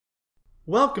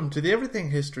Welcome to the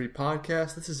Everything History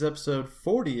Podcast. This is episode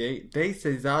 48, De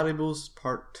Caesaribus,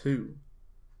 Part 2.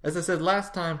 As I said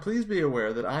last time, please be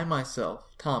aware that I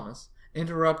myself, Thomas,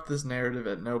 interrupt this narrative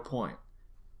at no point.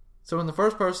 So when the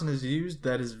first person is used,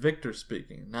 that is Victor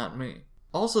speaking, not me.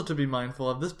 Also to be mindful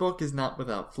of, this book is not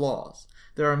without flaws.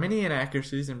 There are many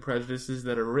inaccuracies and prejudices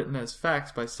that are written as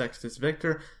facts by Sextus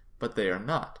Victor, but they are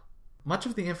not. Much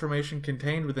of the information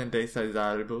contained within De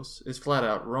Caesaribus is flat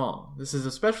out wrong. This is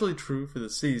especially true for the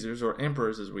Caesars, or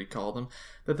emperors as we call them,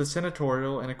 that the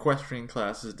senatorial and equestrian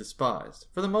classes despised.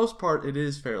 For the most part, it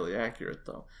is fairly accurate,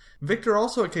 though. Victor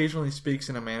also occasionally speaks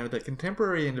in a manner that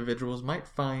contemporary individuals might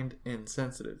find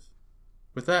insensitive.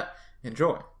 With that,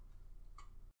 enjoy.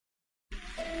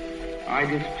 I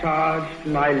discharged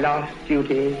my last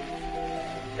duty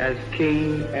as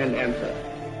king and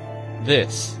emperor.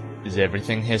 This is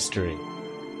Everything History.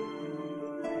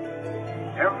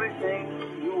 Everything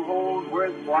you hold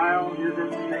worthwhile is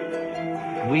at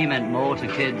stake. We meant more to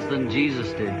kids than Jesus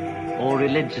did, or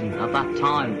religion at that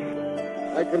time.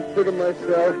 I consider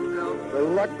myself the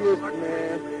luckiest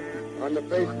man on the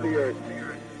face of the earth.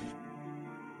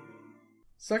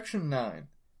 Section 9.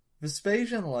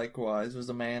 Vespasian likewise was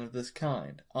a man of this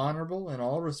kind, honorable in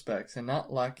all respects and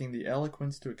not lacking the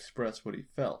eloquence to express what he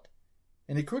felt.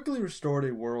 And he quickly restored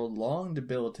a world long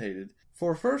debilitated,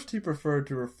 for first he preferred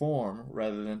to reform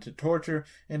rather than to torture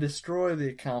and destroy the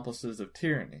accomplices of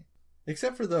tyranny,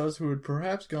 except for those who had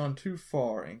perhaps gone too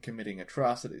far in committing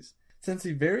atrocities, since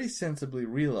he very sensibly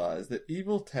realized that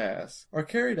evil tasks are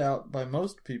carried out by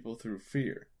most people through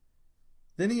fear.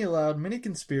 Then he allowed many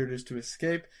conspirators to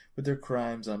escape with their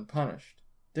crimes unpunished,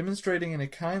 demonstrating in a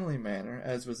kindly manner,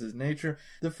 as was his nature,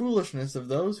 the foolishness of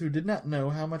those who did not know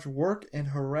how much work and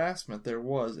harassment there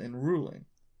was in ruling.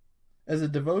 As a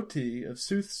devotee of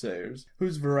soothsayers,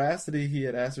 whose veracity he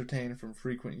had ascertained from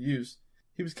frequent use,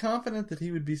 he was confident that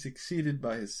he would be succeeded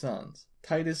by his sons,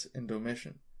 Titus and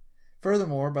Domitian.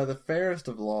 Furthermore, by the fairest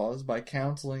of laws, by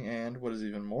counseling, and, what is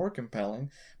even more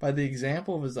compelling, by the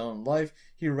example of his own life,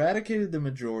 he eradicated the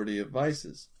majority of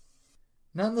vices.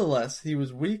 Nonetheless, he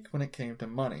was weak when it came to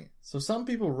money, so some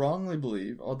people wrongly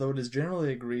believe, although it is generally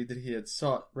agreed that he had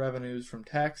sought revenues from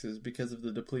taxes because of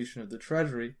the depletion of the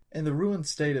treasury and the ruined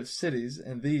state of cities,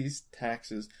 and these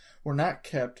taxes were not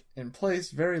kept in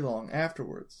place very long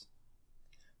afterwards.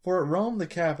 For at Rome the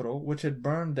capital, which had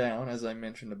burned down, as I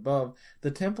mentioned above, the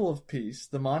Temple of Peace,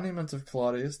 the monuments of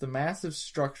Claudius, the massive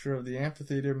structure of the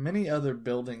amphitheater, many other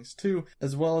buildings too,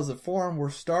 as well as the forum,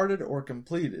 were started or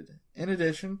completed. In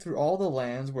addition, through all the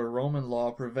lands where Roman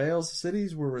law prevails,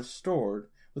 cities were restored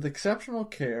with exceptional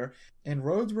care, and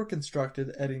roads were constructed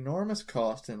at enormous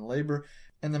cost and labor,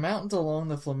 and the mountains along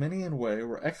the Flaminian Way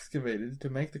were excavated to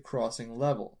make the crossing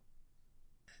level.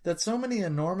 That so many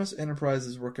enormous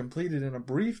enterprises were completed in a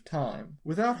brief time,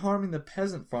 without harming the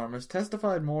peasant farmers,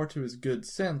 testified more to his good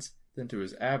sense than to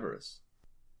his avarice.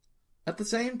 At the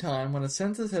same time, when a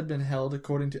census had been held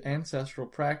according to ancestral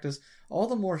practice, all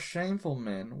the more shameful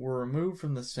men were removed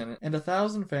from the Senate, and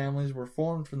 1,000 families were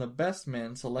formed from the best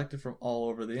men selected from all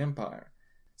over the empire,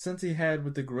 since he had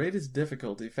with the greatest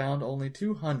difficulty found only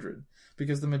 200,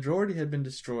 because the majority had been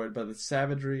destroyed by the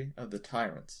savagery of the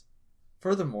tyrants.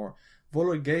 Furthermore,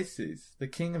 Vologeses, the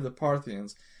king of the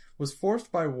Parthians, was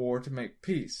forced by war to make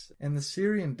peace, and the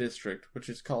Syrian district, which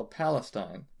is called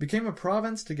Palestine, became a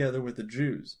province together with the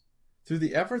Jews, through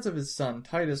the efforts of his son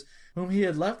Titus, whom he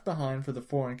had left behind for the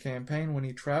foreign campaign when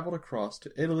he traveled across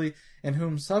to Italy, and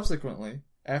whom subsequently,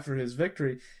 after his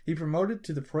victory, he promoted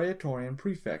to the praetorian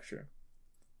prefecture.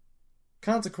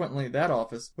 Consequently, that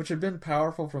office, which had been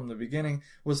powerful from the beginning,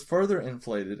 was further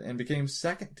inflated and became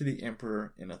second to the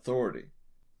emperor in authority.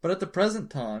 But at the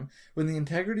present time, when the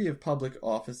integrity of public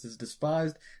office is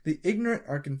despised, the ignorant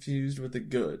are confused with the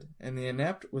good, and the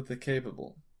inept with the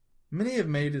capable. Many have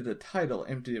made it a title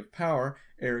empty of power,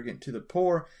 arrogant to the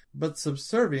poor, but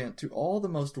subservient to all the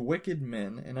most wicked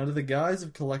men, and under the guise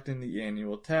of collecting the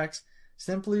annual tax,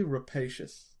 simply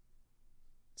rapacious.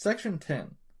 Section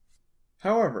 10.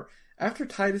 However, after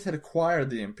Titus had acquired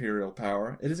the imperial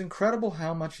power, it is incredible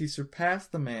how much he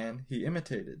surpassed the man he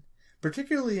imitated,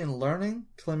 particularly in learning,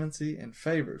 clemency, and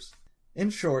favors. In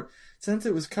short, since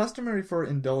it was customary for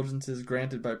indulgences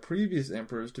granted by previous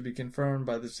emperors to be confirmed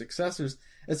by their successors,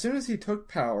 as soon as he took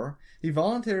power, he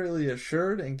voluntarily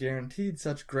assured and guaranteed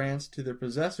such grants to their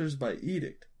possessors by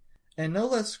edict. And no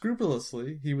less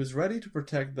scrupulously he was ready to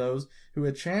protect those who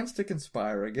had chanced to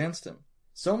conspire against him.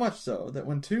 So much so that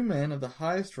when 2 men of the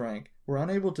highest rank were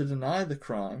unable to deny the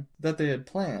crime that they had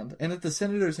planned, and that the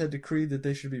senators had decreed that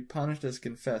they should be punished as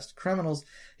confessed criminals,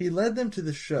 he led them to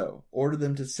the show, ordered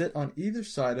them to sit on either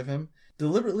side of him,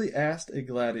 deliberately asked a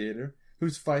gladiator,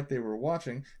 whose fight they were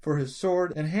watching, for his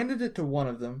sword, and handed it to one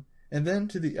of them, and then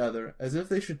to the other, as if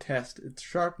they should test its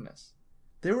sharpness.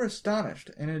 They were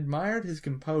astonished, and admired his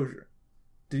composure.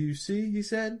 "Do you see," he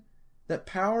said, "that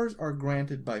powers are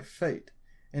granted by fate,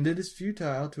 and it is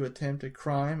futile to attempt a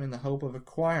crime in the hope of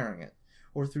acquiring it,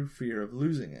 or through fear of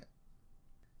losing it."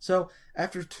 So,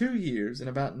 after 2 years and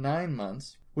about 9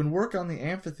 months, when work on the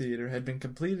amphitheater had been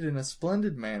completed in a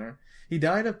splendid manner, he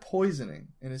died of poisoning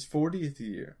in his 40th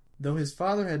year, though his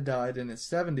father had died in his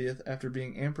 70th after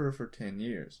being emperor for 10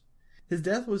 years. His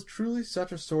death was truly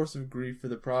such a source of grief for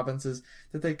the provinces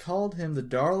that they called him the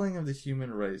darling of the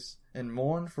human race, and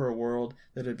mourned for a world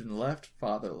that had been left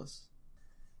fatherless.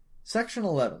 Section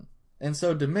 11. And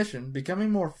so Domitian, becoming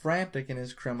more frantic in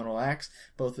his criminal acts,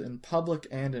 both in public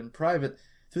and in private,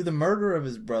 through the murder of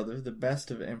his brother, the best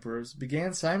of emperors,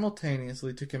 began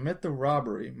simultaneously to commit the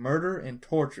robbery, murder, and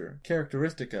torture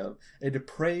characteristic of a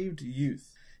depraved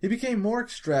youth. He became more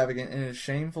extravagant in his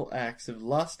shameful acts of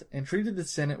lust, and treated the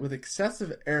Senate with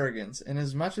excessive arrogance,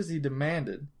 inasmuch as he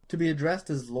demanded to be addressed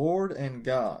as Lord and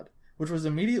God, which was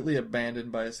immediately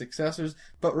abandoned by his successors,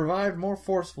 but revived more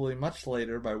forcefully much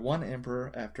later by one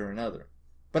emperor after another.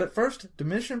 But at first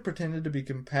Domitian pretended to be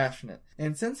compassionate,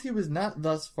 and since he was not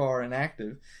thus far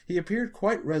inactive, he appeared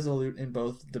quite resolute in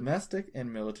both domestic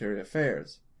and military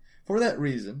affairs. For that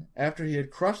reason, after he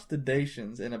had crushed the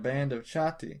Dacians in a band of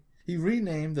Chatti, he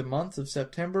renamed the months of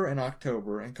September and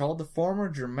October, and called the former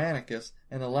Germanicus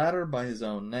and the latter by his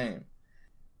own name.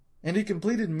 And he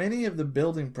completed many of the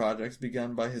building projects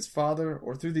begun by his father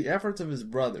or through the efforts of his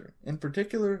brother, in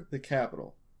particular the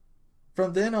Capitol.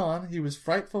 From then on he was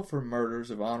frightful for murders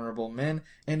of honorable men,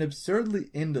 and absurdly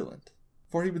indolent,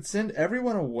 for he would send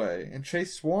everyone away and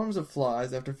chase swarms of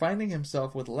flies after finding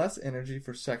himself with less energy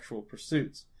for sexual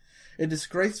pursuits, a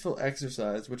disgraceful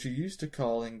exercise which he used to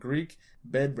call in Greek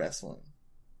bed wrestling.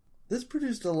 This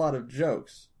produced a lot of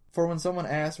jokes, for when someone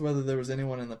asked whether there was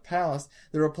anyone in the palace,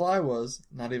 the reply was,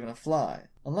 not even a fly,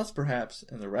 unless perhaps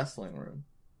in the wrestling room.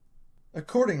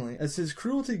 Accordingly, as his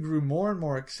cruelty grew more and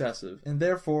more excessive, and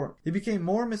therefore he became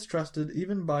more mistrusted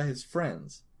even by his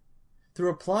friends, through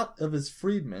a plot of his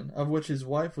freedmen, of which his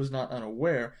wife was not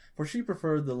unaware, for she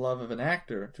preferred the love of an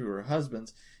actor to her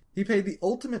husband's, he paid the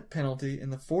ultimate penalty in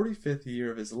the 45th year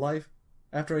of his life,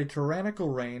 after a tyrannical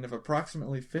reign of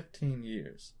approximately 15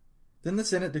 years. Then the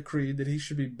Senate decreed that he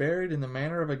should be buried in the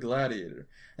manner of a gladiator,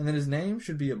 and that his name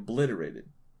should be obliterated.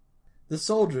 The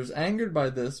soldiers, angered by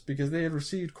this because they had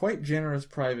received quite generous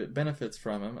private benefits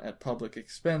from him at public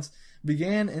expense,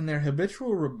 began in their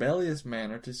habitual rebellious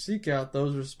manner to seek out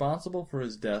those responsible for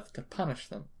his death to punish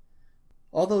them.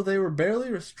 Although they were barely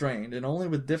restrained, and only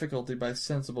with difficulty, by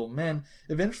sensible men,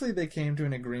 eventually they came to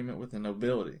an agreement with the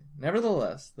nobility.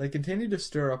 Nevertheless, they continued to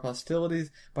stir up hostilities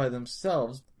by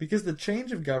themselves, because the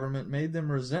change of government made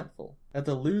them resentful at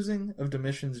the losing of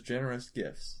Domitian's generous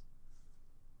gifts.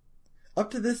 Up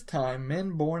to this time,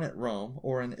 men born at Rome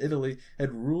or in Italy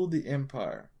had ruled the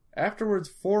empire. Afterwards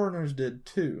foreigners did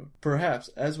too. Perhaps,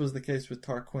 as was the case with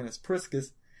Tarquinius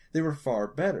Priscus, they were far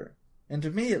better. And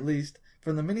to me, at least,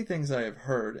 from the many things I have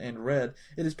heard and read,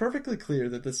 it is perfectly clear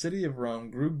that the city of Rome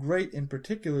grew great in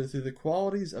particular through the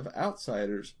qualities of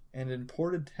outsiders and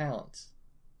imported talents.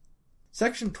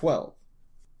 Section 12.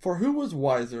 For who was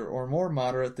wiser or more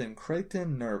moderate than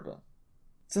Cretin Nerva?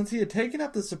 Since he had taken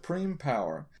up the supreme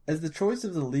power, as the choice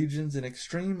of the legions in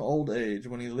extreme old age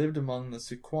when he lived among the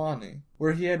Sequani,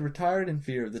 where he had retired in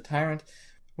fear of the tyrant,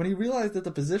 when he realized that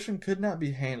the position could not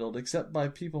be handled except by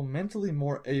people mentally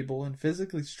more able and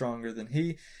physically stronger than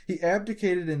he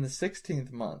abdicated in the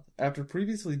 16th month, after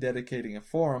previously dedicating a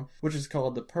forum, which is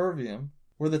called the Pervium,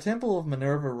 where the temple of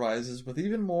Minerva rises with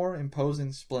even more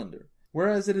imposing splendor,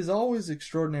 whereas it is always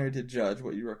extraordinary to judge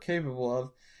what you are capable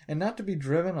of, and not to be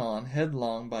driven on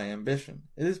headlong by ambition.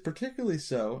 It is particularly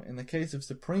so in the case of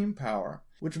supreme power,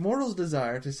 which mortals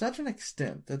desire to such an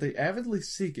extent that they avidly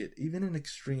seek it even in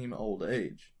extreme old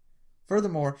age.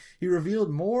 Furthermore, he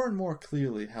revealed more and more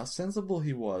clearly how sensible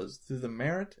he was through the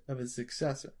merit of his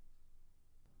successor.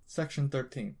 Section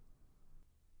 13.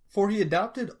 For he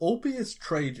adopted Ulpius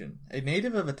Trajan, a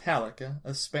native of Italica,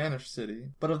 a Spanish city,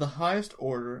 but of the highest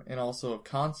order and also of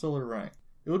consular rank.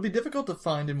 It would be difficult to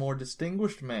find a more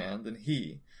distinguished man than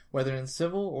he, whether in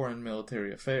civil or in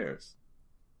military affairs.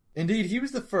 Indeed, he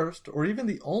was the first, or even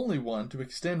the only one, to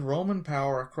extend Roman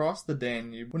power across the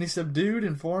Danube when he subdued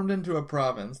and formed into a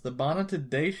province the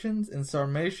bonneted Dacians and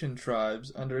Sarmatian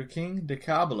tribes under King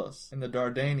Decebalus and the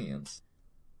Dardanians.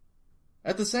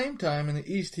 At the same time, in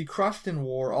the east, he crushed in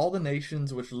war all the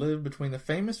nations which lived between the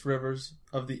famous rivers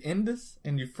of the Indus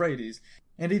and Euphrates,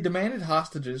 and he demanded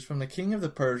hostages from the king of the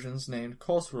Persians named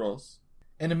Khosroes,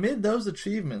 And amid those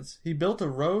achievements, he built a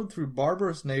road through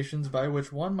barbarous nations by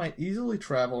which one might easily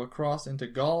travel across into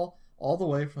Gaul all the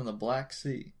way from the Black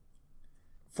Sea.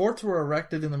 Forts were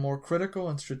erected in the more critical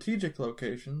and strategic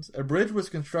locations, a bridge was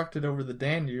constructed over the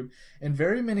Danube, and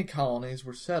very many colonies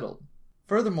were settled.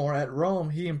 Furthermore, at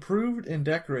Rome he improved and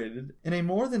decorated, in a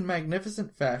more than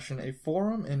magnificent fashion, a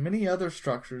forum and many other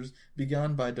structures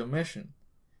begun by Domitian.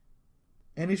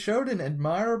 And he showed an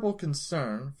admirable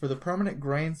concern for the permanent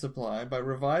grain supply by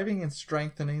reviving and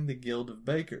strengthening the Guild of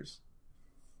Bakers.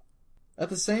 At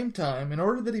the same time, in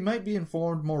order that he might be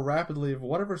informed more rapidly of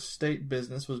whatever state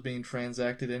business was being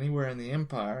transacted anywhere in the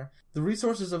empire, the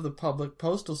resources of the public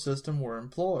postal system were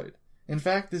employed. In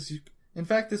fact,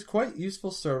 this quite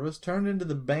useful service turned into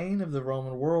the bane of the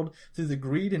Roman world through the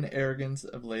greed and arrogance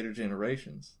of later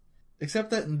generations.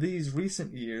 Except that in these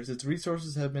recent years its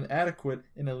resources have been adequate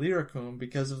in Illyricum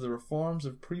because of the reforms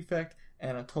of Prefect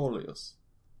Anatolius.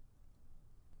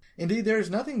 Indeed, there is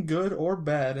nothing good or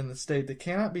bad in the state that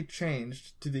cannot be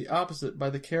changed to the opposite by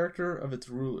the character of its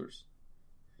rulers.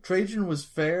 Trajan was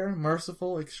fair,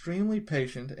 merciful, extremely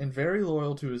patient, and very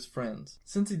loyal to his friends,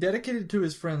 since he dedicated to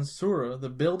his friend Sura the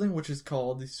building which is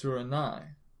called the Suranae,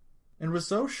 and was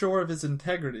so sure of his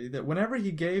integrity that whenever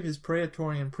he gave his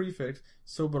praetorian prefect,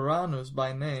 Soberanus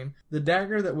by name, the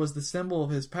dagger that was the symbol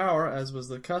of his power, as was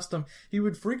the custom, he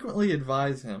would frequently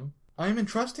advise him, "I am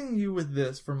entrusting you with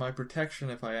this for my protection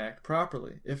if I act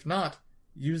properly. If not,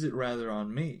 use it rather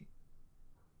on me."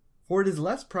 For it is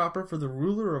less proper for the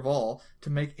ruler of all to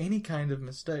make any kind of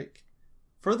mistake.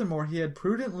 Furthermore, he had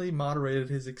prudently moderated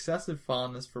his excessive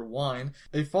fondness for wine,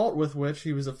 a fault with which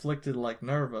he was afflicted like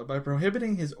Nerva, by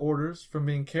prohibiting his orders from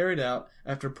being carried out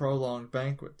after prolonged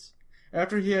banquets.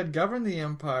 After he had governed the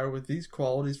empire with these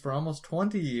qualities for almost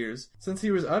 20 years, since he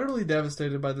was utterly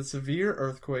devastated by the severe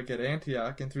earthquake at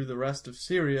Antioch and through the rest of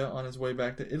Syria on his way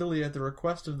back to Italy at the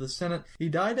request of the Senate, he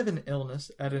died of an illness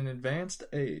at an advanced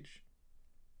age.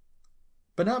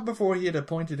 But not before he had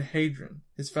appointed Hadrian,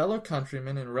 his fellow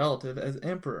countryman and relative, as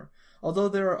emperor, although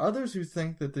there are others who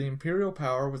think that the imperial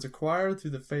power was acquired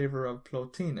through the favor of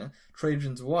Plotina,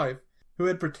 Trajan's wife, who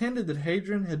had pretended that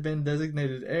Hadrian had been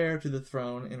designated heir to the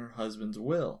throne in her husband's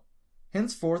will.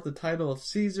 Henceforth the title of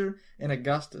Caesar and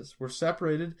Augustus were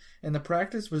separated, and the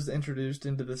practice was introduced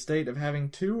into the state of having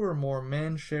two or more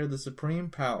men share the supreme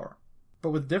power,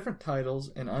 but with different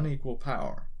titles and unequal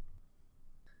power.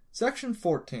 Section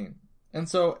 14. And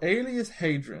so Aelius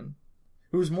Hadrian,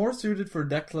 who was more suited for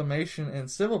declamation and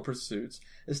civil pursuits,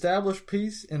 established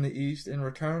peace in the East and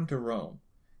returned to Rome.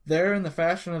 There, in the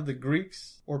fashion of the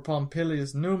Greeks, or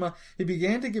Pompilius Numa, he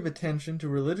began to give attention to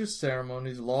religious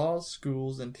ceremonies, laws,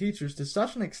 schools, and teachers to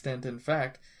such an extent, in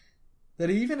fact, that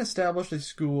he even established a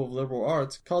school of liberal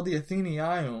arts called the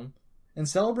Athenaeum, and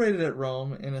celebrated at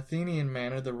Rome in Athenian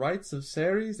manner the rites of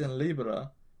Ceres and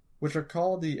Libera, which are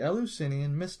called the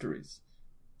Eleusinian Mysteries.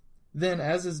 Then,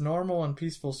 as is normal in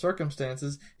peaceful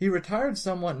circumstances, he retired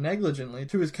somewhat negligently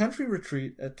to his country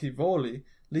retreat at Tivoli,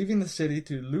 leaving the city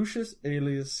to Lucius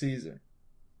Aelius Caesar.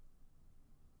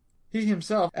 He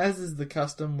himself, as is the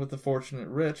custom with the fortunate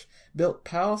rich, built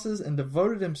palaces and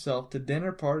devoted himself to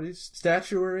dinner parties,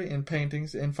 statuary, and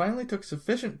paintings, and finally took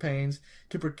sufficient pains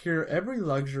to procure every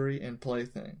luxury and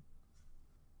plaything.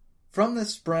 From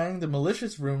this sprang the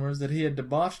malicious rumors that he had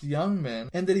debauched young men,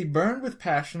 and that he burned with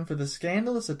passion for the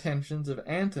scandalous attentions of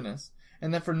Antinous,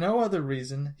 and that for no other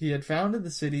reason he had founded the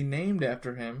city named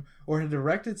after him, or had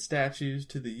erected statues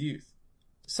to the youth.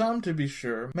 Some, to be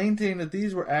sure, maintained that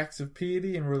these were acts of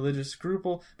piety and religious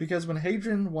scruple, because when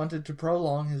Hadrian wanted to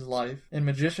prolong his life, and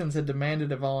magicians had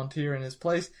demanded a volunteer in his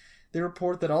place, they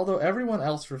report that although everyone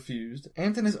else refused,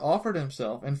 Antinous offered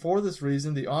himself, and for this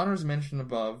reason the honors mentioned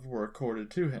above were accorded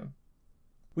to him.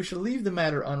 We shall leave the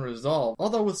matter unresolved,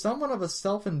 although with somewhat of a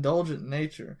self-indulgent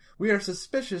nature, we are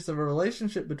suspicious of a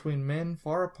relationship between men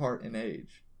far apart in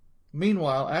age.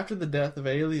 Meanwhile, after the death of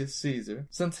Aelius Caesar,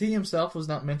 since he himself was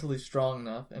not mentally strong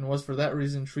enough, and was for that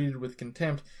reason treated with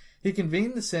contempt, he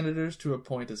convened the senators to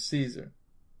appoint a Caesar.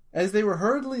 As they were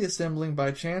hurriedly assembling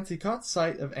by chance, he caught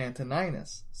sight of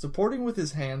Antoninus, supporting with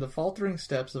his hand the faltering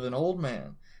steps of an old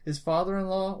man, his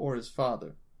father-in-law or his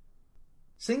father.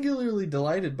 Singularly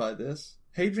delighted by this,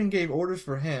 Hadrian gave orders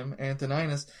for him,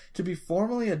 Antoninus, to be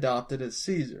formally adopted as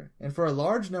Caesar, and for a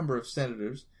large number of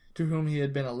senators, to whom he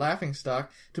had been a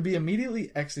laughing-stock, to be immediately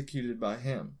executed by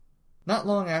him. Not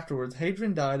long afterwards,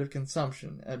 Hadrian died of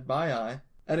consumption at Baiae,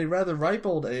 at a rather ripe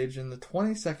old age, in the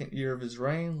 22nd year of his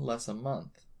reign, less a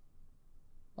month.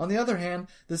 On the other hand,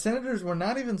 the senators were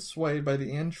not even swayed by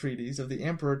the entreaties of the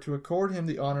emperor to accord him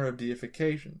the honor of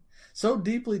deification. So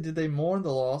deeply did they mourn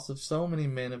the loss of so many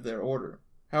men of their order.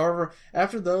 However,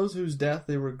 after those whose death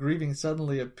they were grieving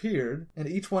suddenly appeared, and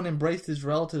each one embraced his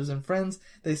relatives and friends,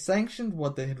 they sanctioned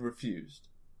what they had refused.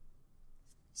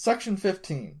 Section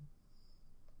 15.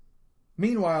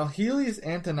 Meanwhile, Helius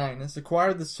Antoninus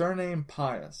acquired the surname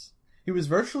Pius. He was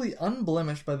virtually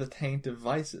unblemished by the taint of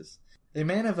vices. A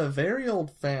man of a very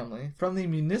old family, from the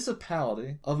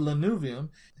municipality of Lanuvium,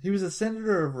 he was a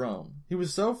senator of Rome. He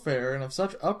was so fair and of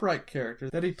such upright character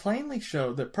that he plainly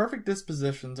showed that perfect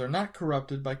dispositions are not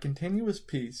corrupted by continuous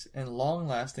peace and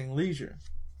long-lasting leisure,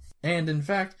 and, in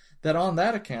fact, that on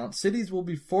that account cities will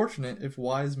be fortunate if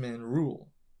wise men rule.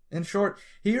 In short,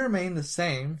 he remained the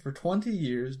same for 20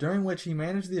 years, during which he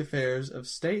managed the affairs of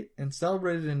state and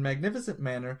celebrated in magnificent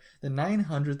manner the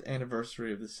 900th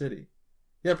anniversary of the city.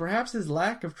 Yet perhaps his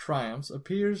lack of triumphs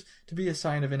appears to be a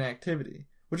sign of inactivity,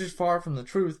 which is far from the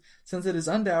truth, since it is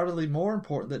undoubtedly more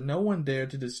important that no one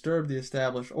dared to disturb the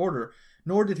established order,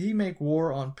 nor did he make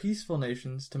war on peaceful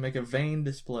nations to make a vain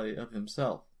display of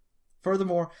himself.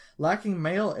 Furthermore, lacking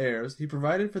male heirs, he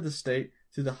provided for the state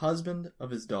through the husband of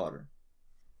his daughter.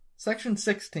 Section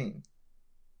 16.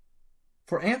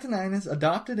 For Antoninus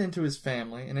adopted into his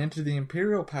family and into the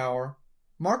imperial power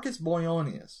Marcus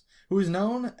Boionius, who is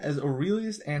known as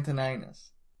Aurelius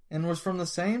Antoninus, and was from the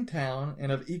same town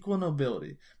and of equal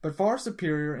nobility, but far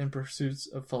superior in pursuits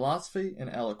of philosophy and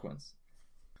eloquence.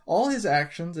 All his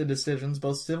actions and decisions,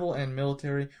 both civil and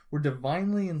military, were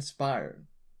divinely inspired.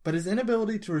 But his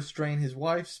inability to restrain his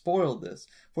wife spoiled this,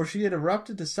 for she had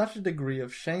erupted to such a degree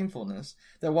of shamefulness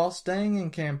that while staying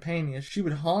in Campania she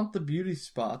would haunt the beauty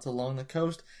spots along the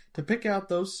coast to pick out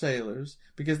those sailors,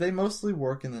 because they mostly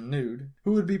work in the nude,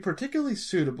 who would be particularly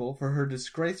suitable for her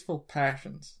disgraceful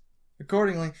passions.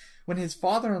 Accordingly, when his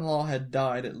father-in-law had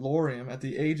died at Lorium at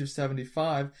the age of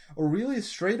 75, Aurelius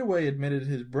straightway admitted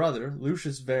his brother,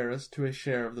 Lucius Verus, to a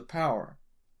share of the power.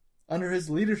 Under his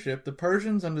leadership, the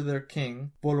Persians under their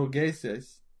king,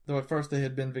 Vologeses, though at first they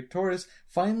had been victorious,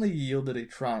 finally yielded a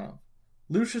triumph.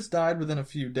 Lucius died within a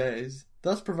few days,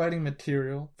 thus providing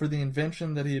material for the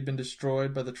invention that he had been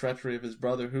destroyed by the treachery of his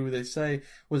brother, who, they say,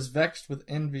 was vexed with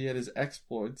envy at his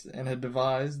exploits, and had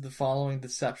devised the following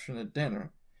deception at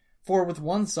dinner. For with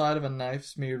one side of a knife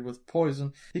smeared with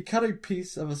poison, he cut a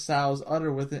piece of a sow's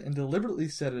udder with it and deliberately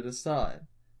set it aside.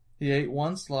 He ate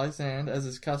one slice, and, as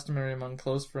is customary among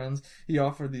close friends, he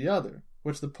offered the other,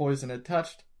 which the poison had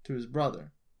touched, to his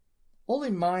brother.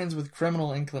 Only minds with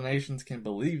criminal inclinations can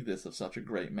believe this of such a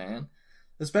great man,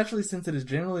 especially since it is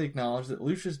generally acknowledged that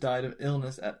Lucius died of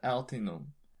illness at Altinum,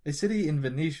 a city in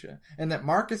Venetia, and that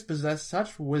Marcus possessed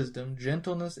such wisdom,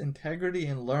 gentleness, integrity,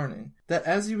 and learning, that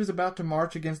as he was about to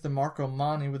march against the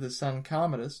Marcomanni with his son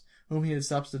Commodus, whom he had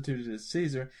substituted as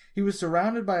Caesar, he was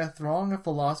surrounded by a throng of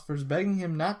philosophers begging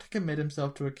him not to commit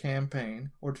himself to a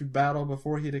campaign or to battle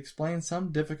before he had explained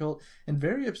some difficult and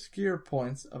very obscure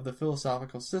points of the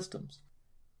philosophical systems.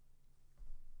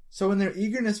 So in their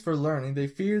eagerness for learning, they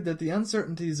feared that the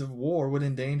uncertainties of war would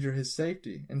endanger his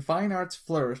safety, and fine arts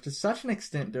flourished to such an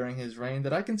extent during his reign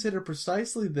that I consider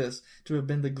precisely this to have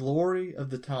been the glory of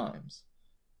the times.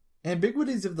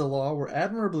 Ambiguities of the law were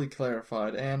admirably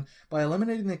clarified, and, by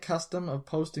eliminating the custom of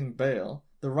posting bail,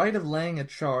 the right of laying a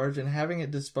charge and having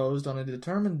it disposed on a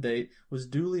determined date was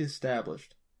duly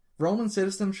established. Roman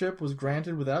citizenship was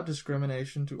granted without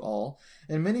discrimination to all,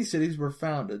 and many cities were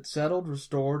founded, settled,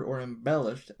 restored, or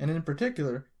embellished, and in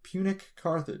particular Punic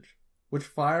Carthage, which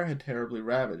fire had terribly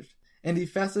ravaged, and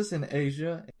Ephesus in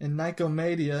Asia, and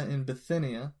Nicomedia in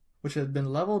Bithynia, which had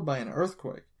been leveled by an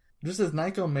earthquake, just as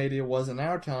Nicomedia was in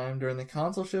our time during the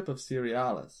consulship of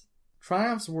Cerealis.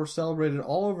 Triumphs were celebrated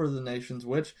all over the nations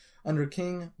which, under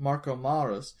King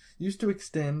Marcomarus, used to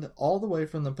extend all the way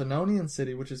from the Pannonian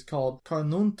city which is called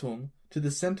Carnuntum to the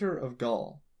center of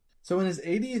Gaul. So in his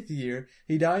 80th year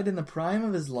he died in the prime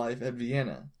of his life at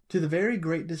Vienna, to the very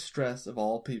great distress of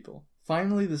all people.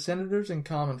 Finally, the senators and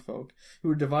common folk, who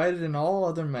were divided in all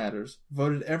other matters,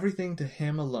 voted everything to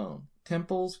him alone,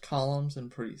 temples, columns,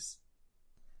 and priests.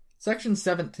 Section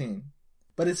 17.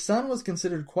 But his son was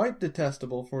considered quite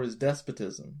detestable for his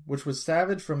despotism, which was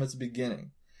savage from its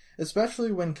beginning,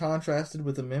 especially when contrasted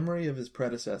with the memory of his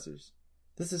predecessors.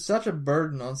 This is such a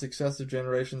burden on successive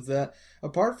generations that,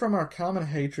 apart from our common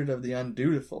hatred of the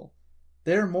undutiful,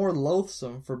 they are more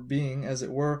loathsome for being, as it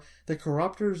were, the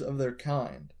corrupters of their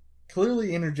kind.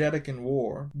 Clearly energetic in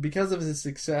war, because of his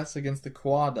success against the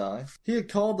Quadi, he had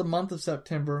called the month of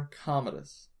September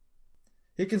Commodus.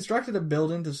 He constructed a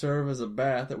building to serve as a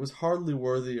bath that was hardly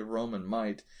worthy of Roman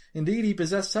might. Indeed, he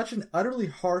possessed such an utterly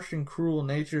harsh and cruel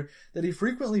nature that he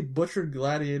frequently butchered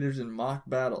gladiators in mock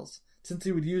battles. Since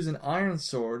he would use an iron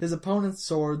sword, his opponent's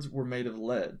swords were made of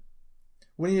lead.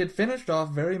 When he had finished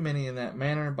off very many in that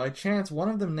manner, by chance one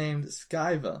of them named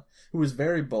Scyva, who was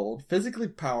very bold, physically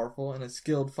powerful, and a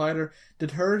skilled fighter,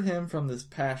 deterred him from this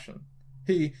passion.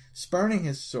 He, spurning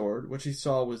his sword, which he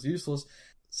saw was useless,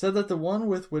 said that the one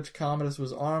with which Commodus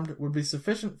was armed would be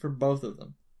sufficient for both of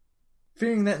them.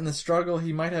 Fearing that in the struggle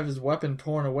he might have his weapon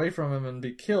torn away from him and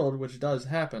be killed, which does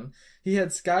happen, he had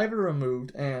Scyva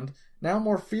removed, and, now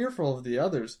more fearful of the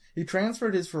others, he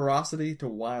transferred his ferocity to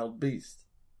wild beasts.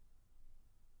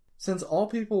 Since all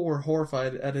people were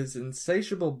horrified at his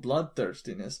insatiable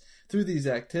bloodthirstiness through these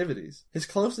activities, his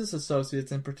closest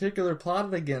associates in particular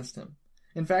plotted against him.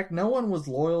 In fact, no one was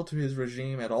loyal to his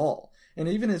regime at all, and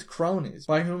even his cronies,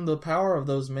 by whom the power of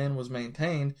those men was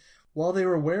maintained, while they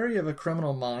were wary of a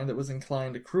criminal mind that was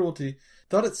inclined to cruelty,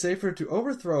 thought it safer to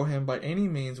overthrow him by any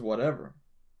means whatever,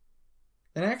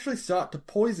 and actually sought to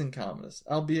poison Commodus,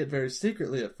 albeit very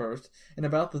secretly at first, in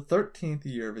about the 13th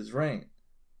year of his reign.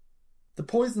 The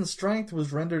poison's strength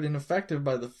was rendered ineffective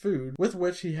by the food with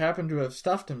which he happened to have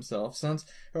stuffed himself, since,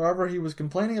 however, he was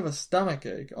complaining of a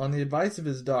stomachache. On the advice of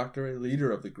his doctor, a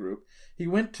leader of the group, he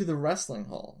went to the wrestling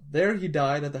hall. There he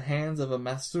died at the hands of a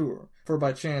masseur, for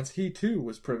by chance he too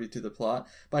was privy to the plot,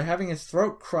 by having his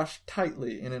throat crushed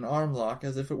tightly in an arm lock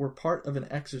as if it were part of an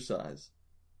exercise.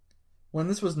 When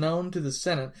this was known to the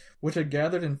Senate, which had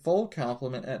gathered in full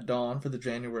complement at dawn for the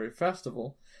January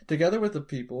festival, together with the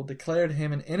people, declared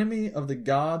him an enemy of the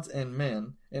gods and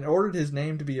men, and ordered his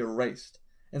name to be erased,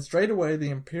 and straightway the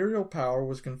imperial power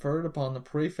was conferred upon the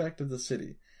prefect of the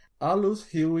city,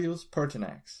 Aulus Huius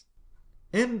Pertinax.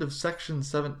 End of section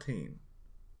 17.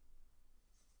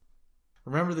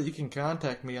 Remember that you can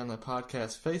contact me on the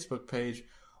podcast Facebook page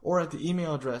or at the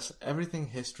email address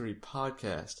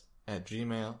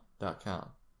everythinghistorypodcast@gmail.com.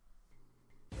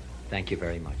 Thank you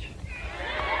very much.